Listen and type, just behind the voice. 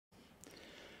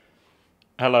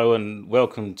Hello and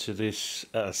welcome to this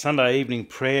Sunday evening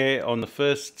prayer on the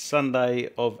first Sunday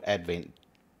of Advent.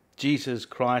 Jesus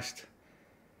Christ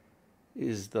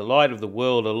is the light of the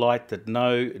world, a light that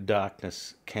no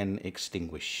darkness can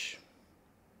extinguish.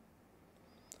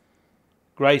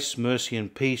 Grace, mercy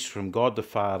and peace from God the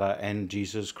Father and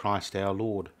Jesus Christ our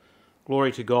Lord.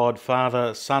 Glory to God,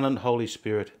 Father, Son and Holy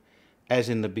Spirit, as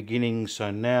in the beginning, so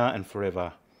now and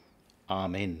forever.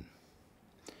 Amen.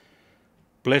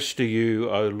 Blessed are you,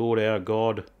 O Lord our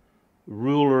God,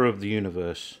 ruler of the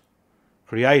universe,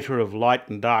 creator of light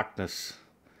and darkness.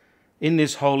 In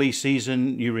this holy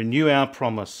season you renew our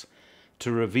promise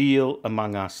to reveal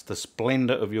among us the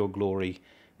splendour of your glory,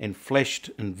 enfleshed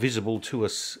and visible to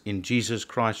us in Jesus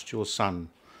Christ your Son.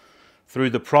 Through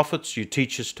the prophets you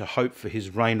teach us to hope for his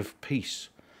reign of peace.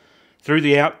 Through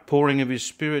the outpouring of his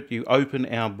Spirit you open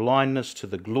our blindness to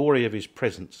the glory of his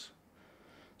presence.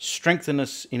 Strengthen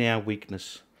us in our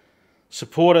weakness,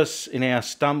 support us in our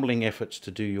stumbling efforts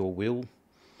to do your will,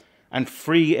 and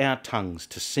free our tongues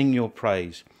to sing your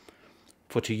praise.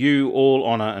 For to you all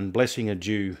honour and blessing are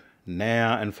due,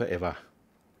 now and forever.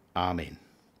 Amen.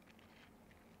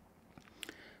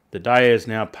 The day is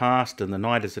now past and the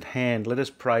night is at hand. Let us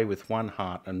pray with one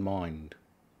heart and mind.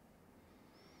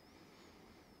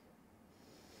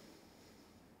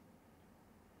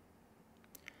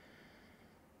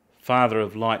 Father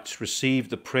of lights, receive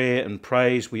the prayer and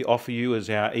praise we offer you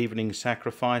as our evening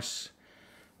sacrifice.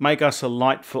 Make us a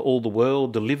light for all the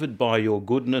world, delivered by your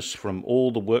goodness from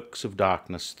all the works of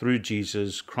darkness, through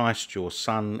Jesus Christ your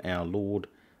Son, our Lord.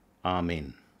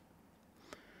 Amen.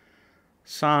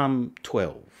 Psalm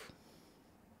 12.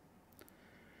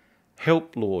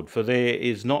 Help, Lord, for there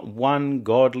is not one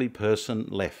godly person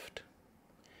left.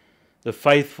 The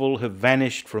faithful have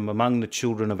vanished from among the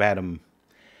children of Adam.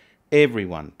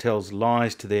 Everyone tells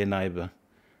lies to their neighbour.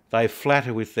 They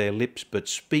flatter with their lips, but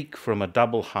speak from a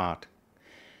double heart.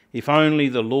 If only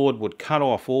the Lord would cut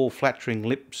off all flattering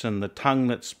lips and the tongue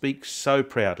that speaks so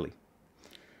proudly.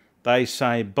 They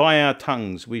say, by our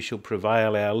tongues we shall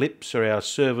prevail, our lips are our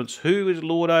servants. Who is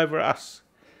Lord over us?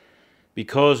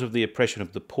 Because of the oppression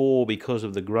of the poor, because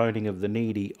of the groaning of the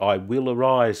needy, I will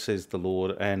arise, says the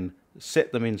Lord, and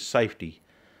set them in safety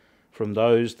from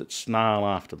those that snarl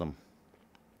after them.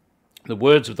 The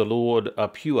words of the Lord are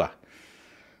pure,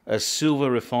 as silver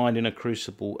refined in a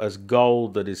crucible, as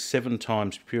gold that is 7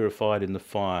 times purified in the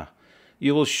fire.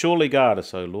 You will surely guard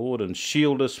us, O Lord, and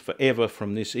shield us forever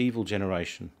from this evil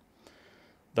generation.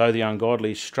 Though the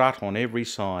ungodly strut on every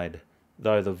side,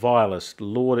 though the vilest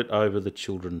lord it over the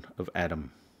children of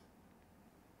Adam.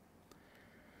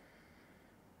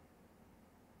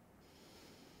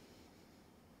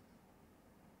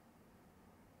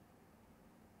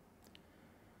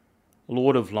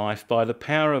 Lord of life, by the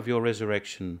power of your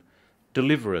resurrection,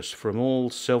 deliver us from all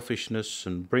selfishness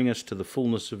and bring us to the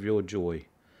fullness of your joy.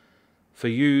 For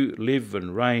you live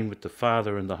and reign with the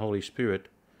Father and the Holy Spirit,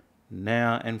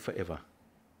 now and forever.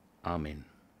 Amen.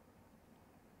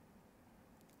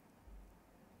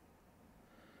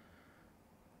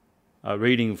 A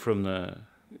reading from the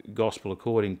Gospel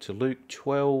according to Luke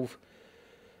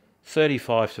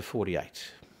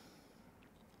 12:35-48.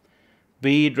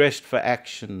 Be dressed for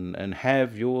action and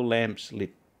have your lamps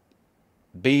lit.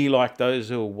 Be like those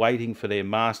who are waiting for their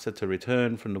master to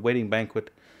return from the wedding banquet,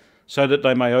 so that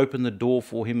they may open the door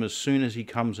for him as soon as he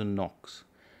comes and knocks.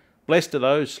 Blessed are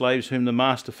those slaves whom the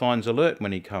master finds alert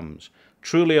when he comes.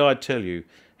 Truly I tell you,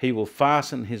 he will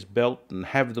fasten his belt and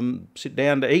have them sit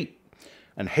down to eat,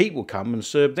 and he will come and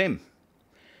serve them.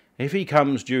 If he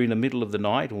comes during the middle of the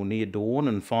night or near dawn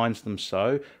and finds them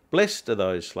so, blessed are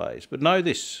those slaves. But know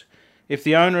this, if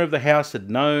the owner of the house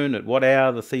had known at what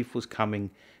hour the thief was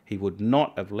coming, he would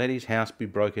not have let his house be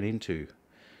broken into.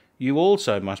 You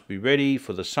also must be ready,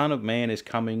 for the Son of Man is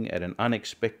coming at an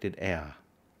unexpected hour.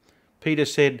 Peter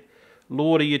said,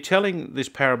 Lord, are you telling this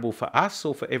parable for us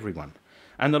or for everyone?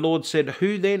 And the Lord said,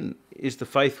 Who then is the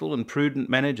faithful and prudent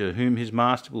manager whom his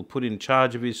master will put in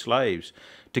charge of his slaves,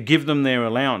 to give them their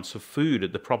allowance of food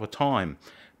at the proper time?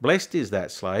 Blessed is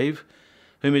that slave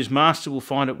whom his master will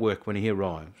find at work when he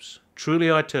arrives.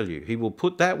 Truly I tell you, he will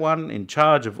put that one in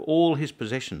charge of all his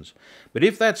possessions. But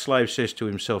if that slave says to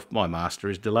himself, My master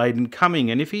is delayed in coming,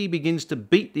 and if he begins to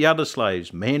beat the other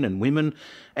slaves, men and women,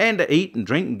 and to eat and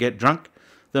drink and get drunk,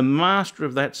 the master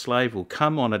of that slave will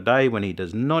come on a day when he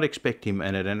does not expect him,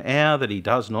 and at an hour that he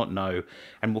does not know,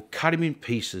 and will cut him in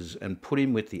pieces and put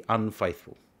him with the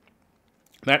unfaithful.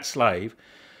 That slave,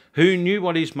 who knew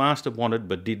what his master wanted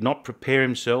but did not prepare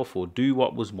himself or do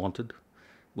what was wanted,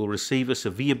 will receive a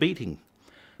severe beating.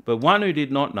 But one who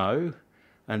did not know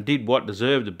and did what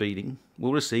deserved a beating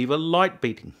will receive a light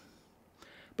beating.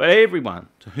 But everyone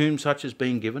to whom such has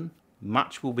been given,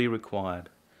 much will be required.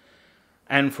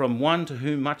 And from one to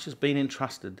whom much has been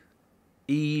entrusted,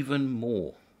 even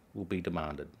more will be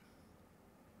demanded.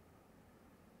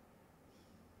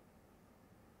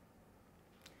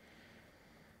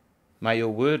 May your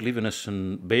word live in us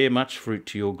and bear much fruit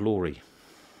to your glory.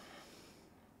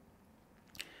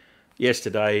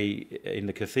 Yesterday in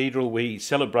the cathedral we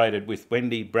celebrated with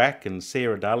Wendy Brack and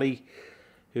Sarah Dully,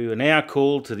 who are now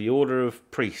called to the order of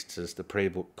priests as the prayer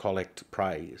book collect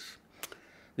prays.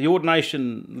 The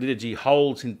ordination liturgy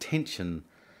holds intention,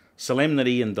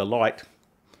 solemnity and delight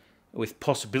with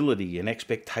possibility and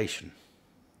expectation.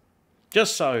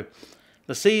 Just so,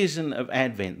 the season of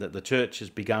Advent that the Church has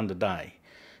begun today,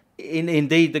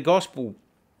 indeed the Gospel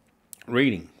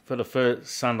reading for the first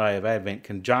Sunday of Advent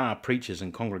can jar preachers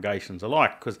and congregations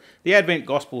alike, because the Advent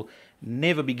Gospel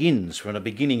never begins from the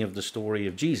beginning of the story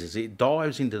of Jesus. It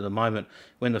dives into the moment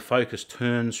when the focus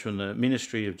turns from the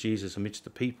ministry of Jesus amidst the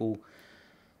people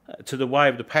to the way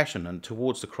of the Passion and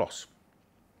towards the cross.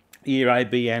 Year A,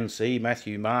 B and C,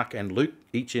 Matthew, Mark and Luke,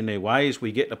 each in their ways,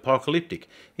 we get apocalyptic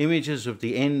images of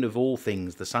the end of all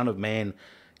things, the Son of Man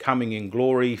coming in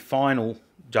glory, final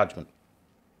judgment.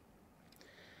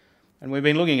 And we've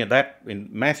been looking at that in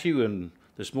Matthew, and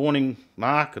this morning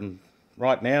Mark, and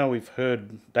right now we've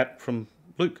heard that from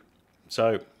Luke.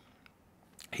 So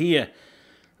here,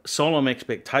 solemn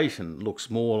expectation looks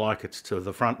more like it's to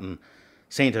the front and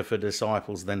centre for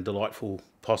disciples than delightful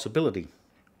possibility.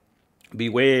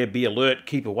 Beware, be alert,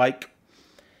 keep awake.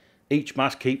 Each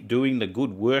must keep doing the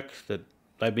good work that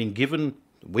they've been given,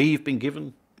 we've been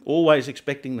given, always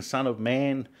expecting the Son of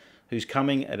Man who's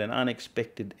coming at an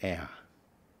unexpected hour.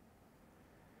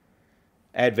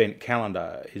 Advent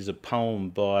Calendar is a poem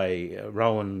by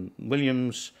Rowan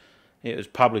Williams. It was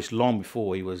published long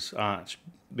before he was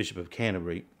Archbishop of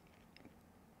Canterbury.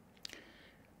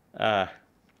 And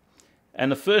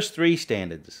the first three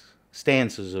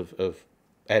stanzas of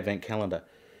Advent Calendar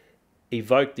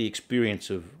evoke the experience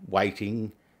of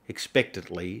waiting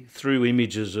expectantly through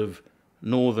images of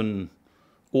northern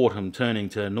autumn turning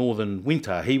to northern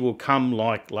winter. He will come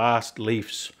like last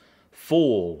leaf's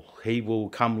fall. He will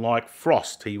come like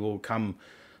frost. He will come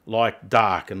like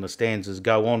dark. And the stanzas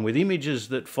go on with images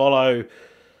that follow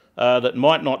that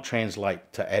might not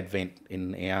translate to Advent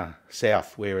in our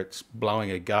south, where it's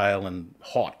blowing a gale and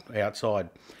hot outside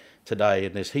today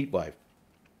in this heat wave.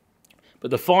 But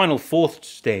the final fourth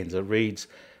stanza reads,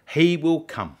 He will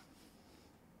come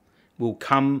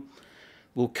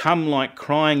like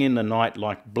crying in the night,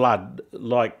 like blood,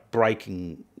 like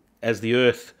breaking, as the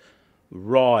earth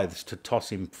writhes to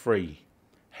toss him free.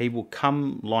 He will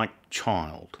come like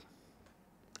child.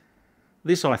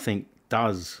 This, I think,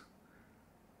 does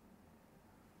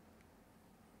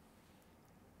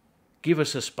give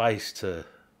us a space to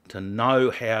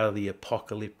know how the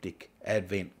apocalyptic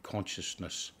Advent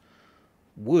consciousness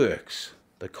works,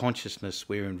 the consciousness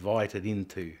we're invited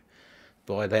into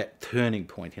by that turning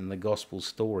point in the gospel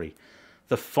story.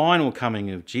 The final coming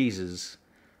of Jesus,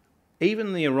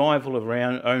 even the arrival of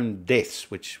our own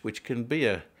deaths, which can be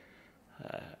a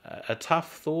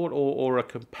tough thought or a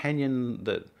companion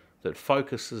that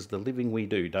focuses the living we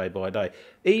do day by day.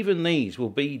 Even these will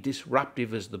be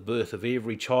disruptive as the birth of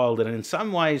every child, and in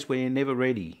some ways we're never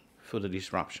ready for the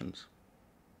disruptions.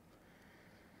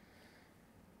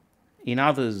 In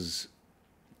others,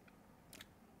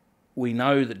 we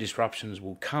know that disruptions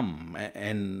will come,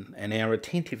 and our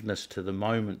attentiveness to the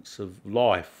moments of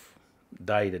life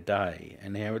day to day,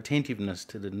 and our attentiveness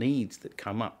to the needs that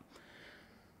come up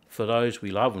for those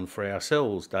we love and for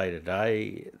ourselves day to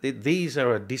day, these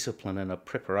are a discipline and a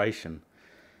preparation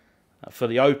for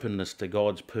the openness to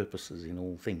God's purposes in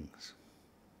all things.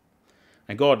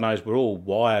 And God knows we're all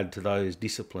wired to those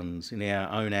disciplines in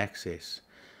our own access,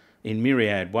 in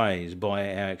myriad ways,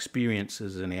 by our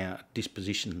experiences and our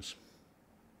dispositions.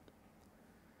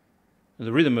 And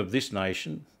the rhythm of this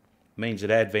nation means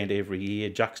that Advent every year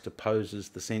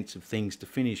juxtaposes the sense of things to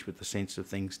finish with the sense of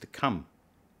things to come.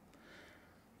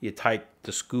 You take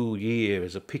the school year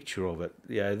as a picture of it.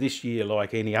 This year,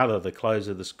 like any other, the close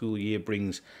of the school year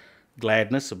brings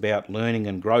gladness about learning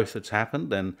and growth that's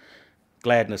happened, and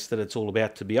gladness that it's all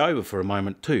about to be over for a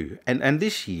moment too. And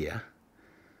this year,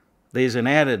 there's an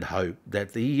added hope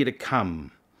that the year to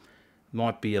come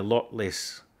might be a lot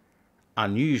less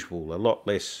unusual, a lot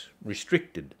less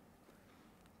restricted.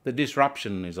 The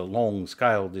disruption is a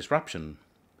long-scale disruption.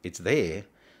 It's there,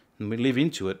 and we live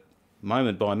into it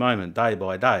moment by moment, day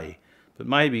by day. But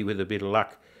maybe with a bit of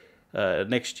luck,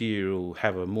 next year will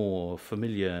have a more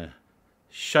familiar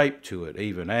shape to it,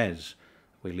 even as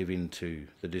we live into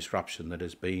the disruption that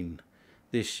has been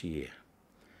this year.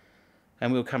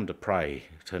 And we'll come to pray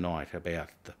tonight about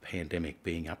the pandemic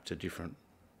being up to different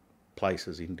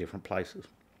places in different places.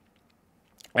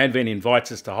 Advent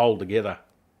invites us to hold together,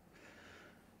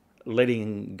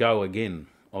 letting go again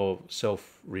of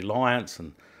self-reliance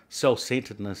and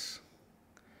self-centeredness,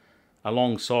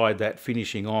 alongside that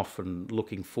finishing off and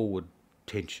looking forward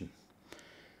tension.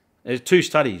 There's 2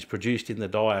 studies produced in the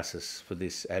diocese for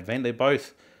this Advent. They're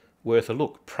both worth a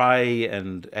look. Pray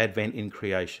and Advent in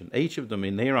Creation. Each of them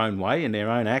in their own way, in their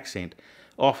own accent,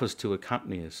 offers to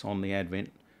accompany us on the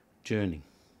Advent journey.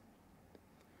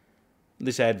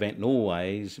 This Advent and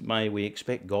always, may we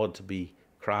expect God to be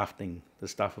crafting the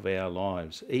stuff of our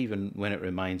lives, even when it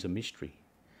remains a mystery.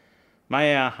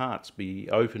 May our hearts be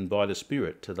opened by the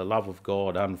Spirit to the love of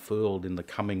God unfurled in the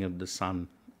coming of the Son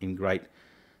in great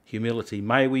humility.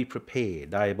 May we prepare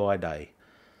day by day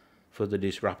for the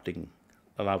disrupting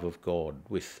love of God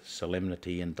with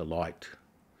solemnity and delight,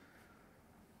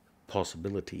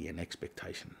 possibility and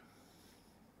expectation.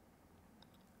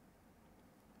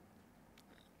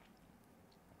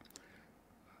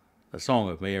 The Song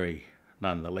of Mary,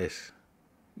 nonetheless,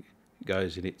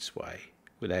 goes in its way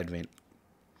with Advent.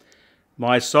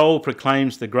 My soul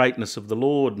proclaims the greatness of the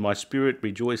Lord. My spirit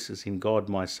rejoices in God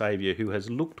my Saviour, who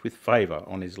has looked with favour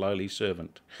on his lowly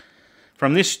servant.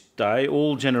 From this day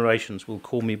all generations will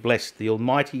call me blessed. The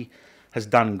Almighty has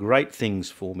done great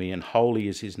things for me, and holy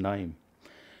is his name.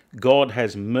 God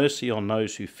has mercy on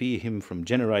those who fear him from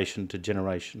generation to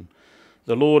generation.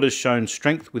 The Lord has shown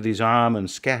strength with his arm and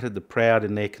scattered the proud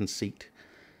in their conceit,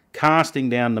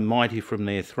 casting down the mighty from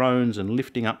their thrones and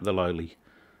lifting up the lowly.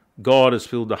 God has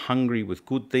filled the hungry with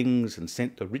good things and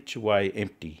sent the rich away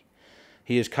empty.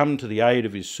 He has come to the aid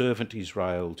of his servant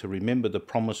Israel to remember the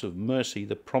promise of mercy,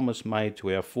 the promise made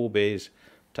to our forebears,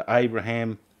 to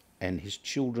Abraham and his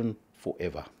children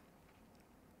forever.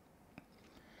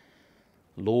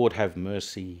 Lord, have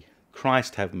mercy.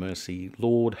 Christ, have mercy.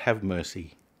 Lord, have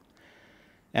mercy.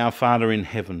 Our Father in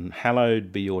heaven,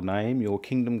 hallowed be your name. Your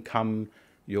kingdom come,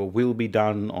 your will be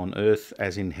done on earth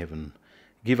as in heaven.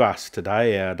 Give us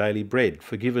today our daily bread.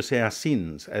 Forgive us our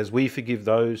sins, as we forgive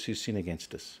those who sin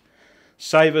against us.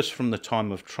 Save us from the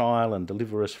time of trial and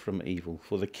deliver us from evil.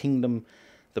 For the kingdom,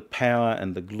 the power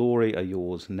and the glory are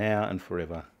yours, now and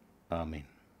forever. Amen.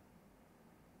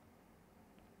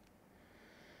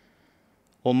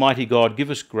 Almighty God,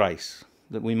 give us grace,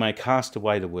 that we may cast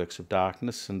away the works of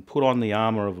darkness and put on the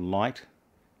armour of light,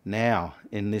 now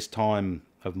in this time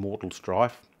of mortal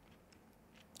strife.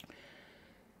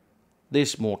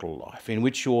 This mortal life, in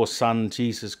which your Son,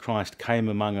 Jesus Christ, came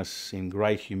among us in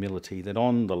great humility, that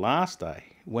on the last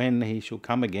day, when he shall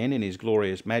come again in his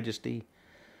glorious majesty,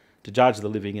 to judge the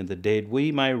living and the dead,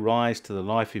 we may rise to the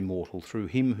life immortal through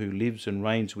him who lives and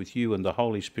reigns with you and the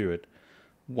Holy Spirit,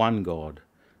 one God,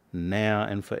 now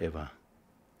and forever.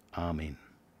 Amen.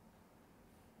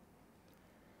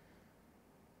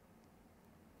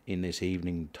 In this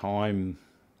evening time,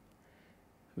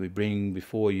 we bring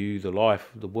before you the life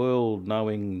of the world,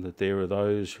 knowing that there are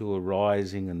those who are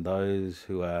rising and those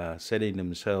who are setting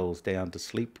themselves down to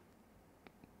sleep.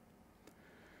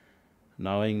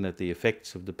 Knowing that the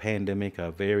effects of the pandemic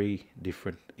are very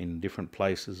different in different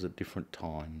places at different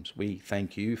times. We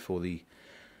thank you for the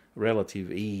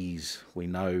relative ease we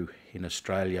know in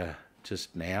Australia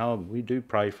just now. We do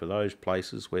pray for those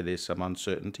places where there's some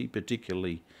uncertainty,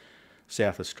 particularly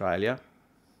South Australia.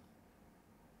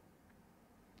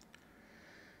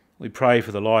 We pray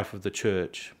for the life of the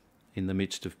Church in the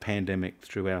midst of pandemic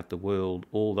throughout the world,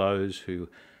 all those who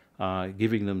are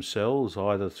giving themselves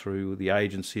either through the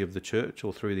agency of the Church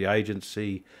or through the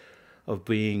agency of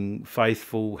being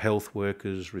faithful health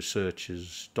workers,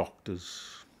 researchers,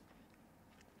 doctors,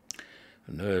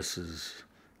 nurses,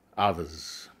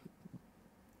 others,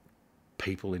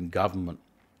 people in government,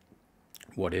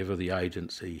 whatever the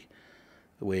agency,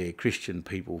 where Christian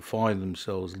people find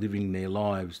themselves living their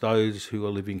lives, those who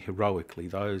are living heroically,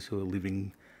 those who are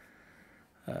living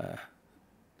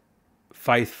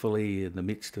faithfully in the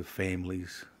midst of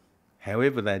families,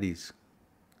 however that is.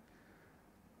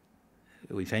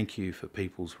 We thank you for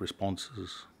people's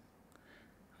responses.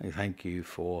 We thank you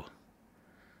for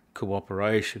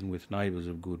cooperation with neighbours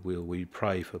of goodwill. We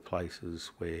pray for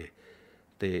places where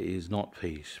there is not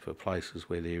peace, for places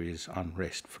where there is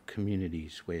unrest, for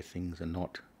communities where things are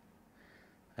not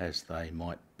as they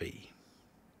might be.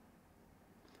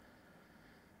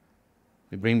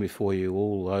 We bring before you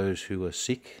all those who are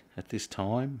sick at this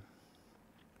time.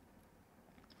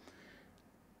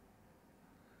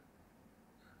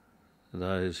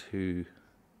 Those who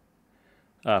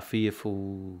are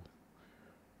fearful,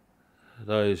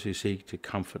 those who seek to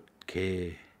comfort,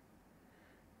 care,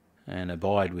 and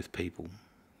abide with people.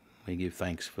 We give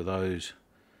thanks for those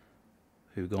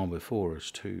who've gone before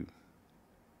us too.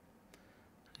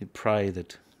 We pray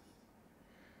that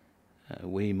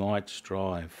we might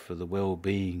strive for the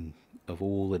well-being of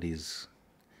all that is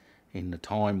in the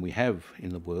time we have in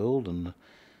the world, and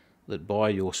that by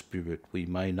your Spirit we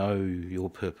may know your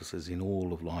purposes in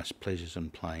all of life's pleasures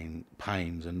and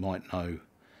pains, and might know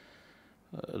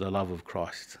the love of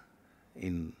Christ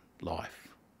in life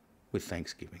with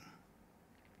thanksgiving.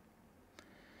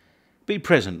 Be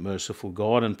present, merciful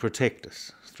God, and protect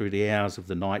us through the hours of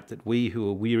the night, that we who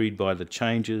are wearied by the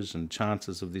changes and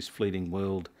chances of this fleeting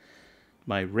world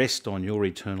may rest on your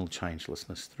eternal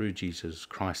changelessness through Jesus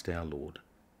Christ our Lord.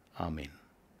 Amen.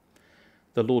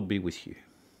 The Lord be with you.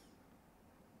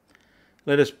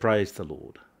 Let us praise the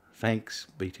Lord. Thanks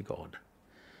be to God.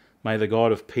 May the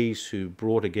God of peace, who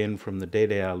brought again from the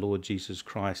dead our Lord Jesus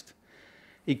Christ,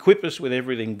 equip us with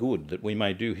everything good, that we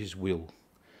may do his will,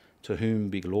 to whom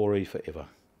be glory forever.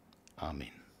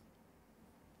 Amen.